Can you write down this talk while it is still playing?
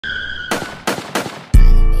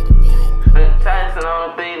Tyson on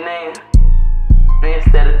the beat, nigga.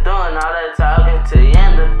 Instead of doing all that talking till you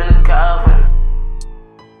end up in the coffin.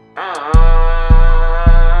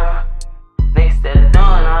 Instead of doing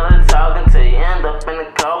all that talking till you end up in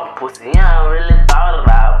the coffin. Pussy, you don't really thought it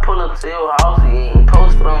out. Pull up to your house, you ain't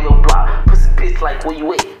posted on your block. Pussy bitch like where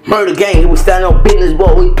you at? Murder gang, we standing on business,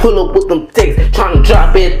 boy. We pull up with them texts, trying to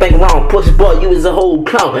drop everything wrong. Pussy boy, you is a whole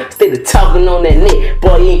clown. Instead of talking on that net,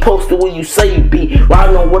 boy, you ain't posted where you say you be.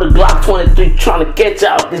 Riding on with a Glock 23, trying to catch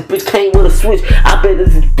out. This bitch came with a switch. I bet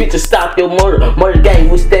this bitch will stop your murder. Murder gang,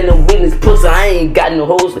 we standing on business. Pussy, I ain't got no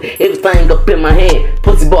hoes. Everything up in my hand.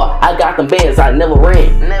 Pussy boy, I got them bands. I never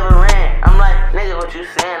ran. Never ran. I'm like, nigga, what you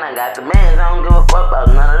saying? I got the bands. I don't give a fuck about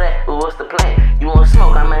none of that. But what's the plan? You want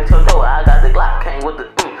smoke? I'm at your door. I got the Glock. Came with the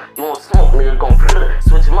You want smoke, nigga, gon'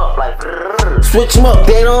 switch him up like switch him up,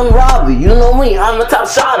 they don't rob you. You know me, I'm the top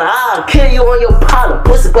shotter. I'll kill you on your partner.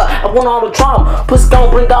 Pussy, but I want all the drama. Pussy gon'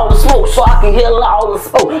 bring all the smoke so I can hear all the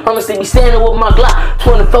smoke. I'ma see me standing with my Glock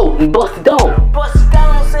 24 and bust it down. Bust it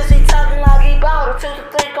down since he talking like he bout it. 2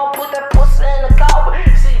 to 3 gon' put that pussy in the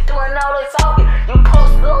coffin. See you doing all that talking. You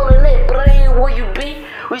posted on the net, but I ain't where you be.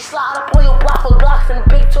 We slide up on your block for Glocks in the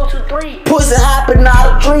big 223. Pussy hopping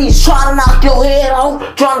out of trees, trying to knock your head off,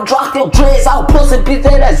 trying to drop your dreads out. Pussy bitch,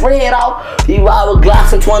 that's red off. You ride with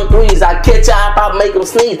Glocks and 23s. I catch you up, I make him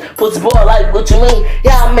sneeze. Pussy boy, like what you mean?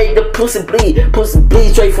 Yeah, I make the pussy bleed. Pussy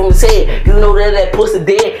bleed straight from his head. You know that pussy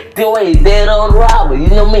dead. The way he's dead on the robber. You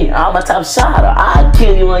know me, I'm a top shotter. I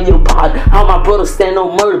kill you on your pod. All my brothers stand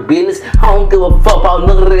on murder business. I don't give a fuck about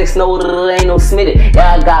none of this. Know that it ain't no Smitty.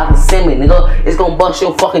 Yeah, I got to send me, nigga. It's gonna bust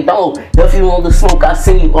your fucking dome. If you want the smoke, I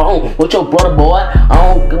send you home with your brother, boy.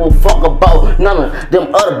 I don't give a fuck about none of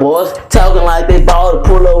them other boys talking like they bought to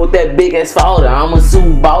pull up with that big ass folder. I'ma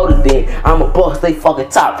sue about it then. I'ma bust they fucking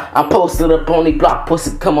top. I'm posted up on the block.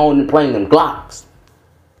 Pussy, come on and bring them Glocks.